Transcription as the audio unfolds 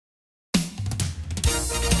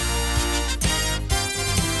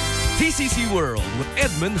Tcc World with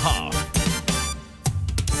Edmund Ha.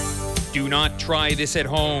 Do not try this at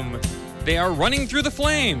home. They are running through the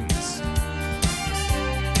flames.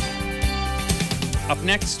 Up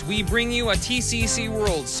next, we bring you a Tcc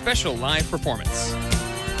World special live performance.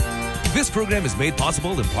 This program is made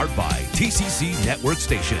possible in part by TCC Network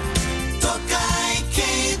Stations. Tokai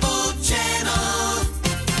Cable Channel.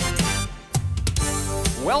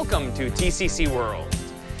 Welcome to Tcc World.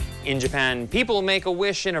 In Japan, people make a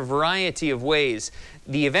wish in a variety of ways.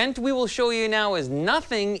 The event we will show you now is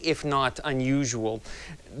nothing if not unusual.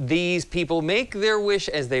 These people make their wish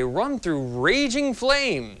as they run through raging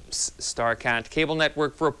flames. StarCat Cable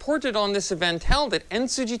Network reported on this event held at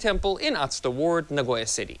Entsuji Temple in Atsuta Ward, Nagoya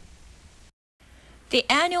City. The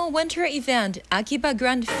annual winter event, Akiba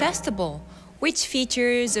Grand Festival, which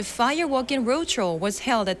features a fireworking roadshow, was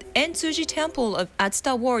held at Entsuji Temple of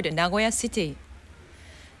Atsuta Ward, Nagoya City.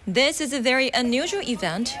 This is a very unusual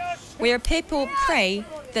event where people pray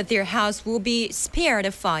that their house will be spared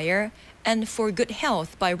of fire and for good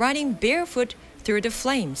health by running barefoot through the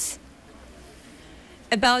flames.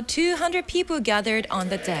 About 200 people gathered on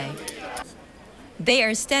the day. They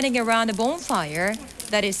are standing around a bonfire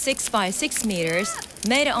that is 6 by 6 meters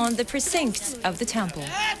made on the precincts of the temple.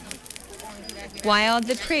 While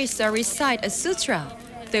the priests recite a sutra,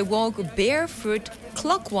 they walk barefoot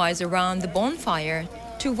clockwise around the bonfire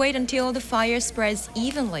to wait until the fire spreads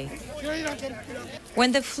evenly.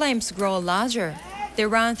 When the flames grow larger, they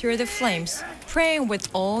run through the flames, praying with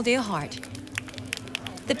all their heart.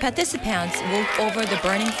 The participants walk over the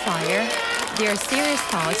burning fire, their serious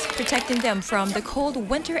thoughts protecting them from the cold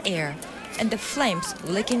winter air and the flames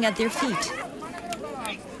licking at their feet.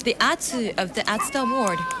 The Atsu of the Atsuta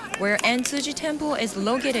Ward, where Entsuji Temple is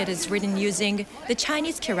located, is written using the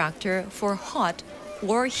Chinese character for hot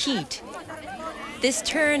or heat. This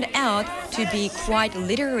turned out to be quite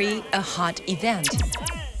literally a hot event.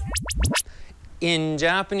 In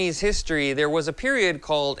Japanese history, there was a period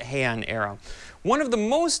called Heian era. One of the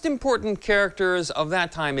most important characters of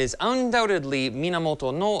that time is undoubtedly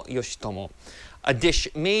Minamoto no Yoshitomo. A dish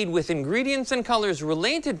made with ingredients and colors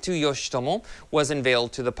related to Yoshitomo was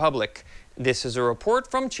unveiled to the public. This is a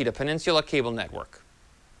report from Chiba Peninsula Cable Network.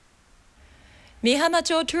 Mihama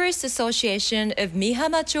Tourist Association of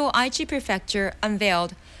Mihama, Aichi Prefecture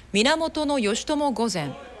unveiled Minamoto no Yoshitomo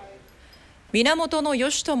Gozen. Minamoto no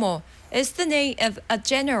Yoshitomo is the name of a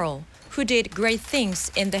general who did great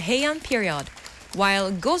things in the Heian period,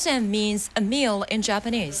 while Gozen means a meal in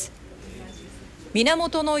Japanese.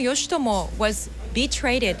 Minamoto no Yoshitomo was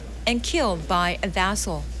betrayed and killed by a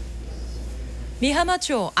vassal. Mihama,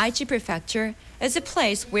 Aichi Prefecture, is a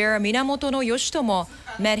place where Minamoto no Yoshitomo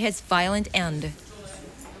met his violent end.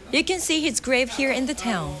 You can see his grave here in the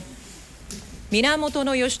town. Minamoto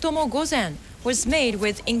no Yoshitomo Gozen was made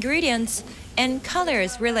with ingredients and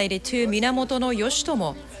colors related to Minamoto no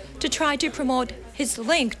Yoshitomo to try to promote his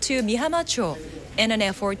link to Mihama in an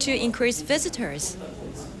effort to increase visitors.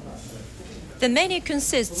 The menu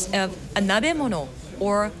consists of a nabemono,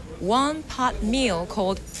 or one-pot meal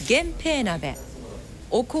called genpei nabe,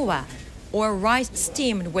 okowa, or rice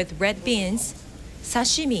steamed with red beans,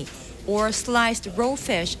 sashimi, or sliced raw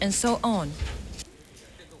fish, and so on.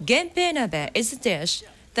 Genpei nabe is a dish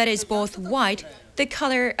that is both white, the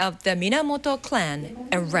color of the Minamoto clan,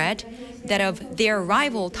 and red, that of their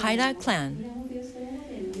rival Taira clan.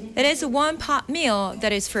 It is a one-pot meal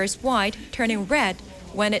that is first white, turning red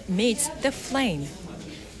when it meets the flame.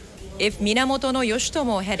 If Minamoto no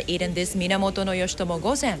Yoshitomo had eaten this Minamoto no Yoshitomo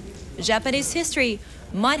Gozen, Japanese history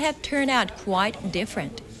might have turned out quite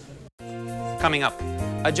different. Coming up,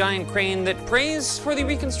 a giant crane that prays for the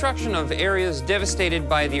reconstruction of areas devastated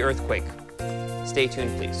by the earthquake. Stay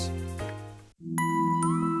tuned, please.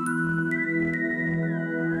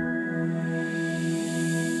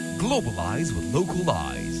 Globalize with local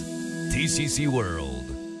eyes. Tcc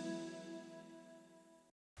World.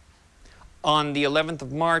 On the 11th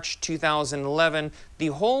of March 2011, the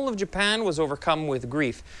whole of Japan was overcome with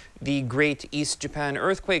grief. The Great East Japan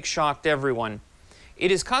earthquake shocked everyone. It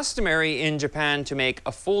is customary in Japan to make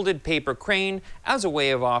a folded paper crane as a way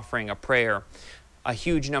of offering a prayer. A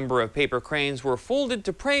huge number of paper cranes were folded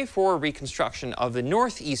to pray for reconstruction of the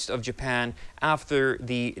northeast of Japan after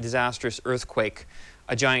the disastrous earthquake.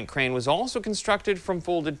 A giant crane was also constructed from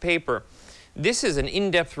folded paper. This is an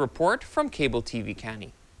in-depth report from Cable TV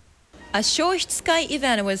Kani. A Shohitsukai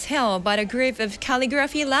event was held by a group of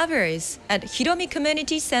calligraphy lovers at Hiromi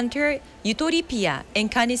Community Center, Yutoripia in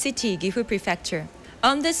Kani City, Gifu Prefecture.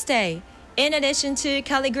 On this day, in addition to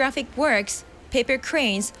calligraphic works, paper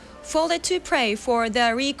cranes folded to pray for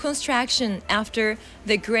the reconstruction after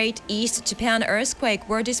the Great East Japan earthquake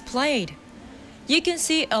were displayed. You can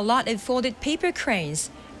see a lot of folded paper cranes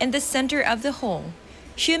in the center of the hall.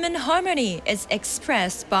 Human harmony is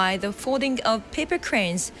expressed by the folding of paper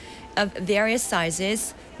cranes of various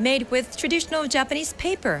sizes made with traditional Japanese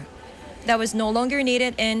paper that was no longer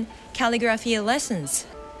needed in calligraphy lessons.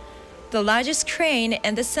 The largest crane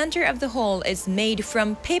in the center of the hall is made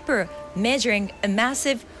from paper measuring a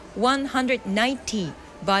massive 190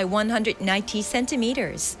 by 190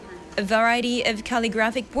 centimeters. A variety of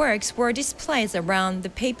calligraphic works were displayed around the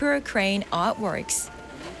paper crane artworks.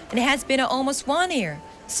 It has been almost 1 year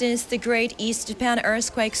since the Great East Japan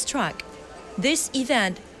earthquake struck. This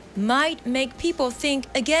event might make people think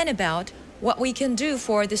again about what we can do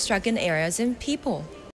for the stricken areas and people.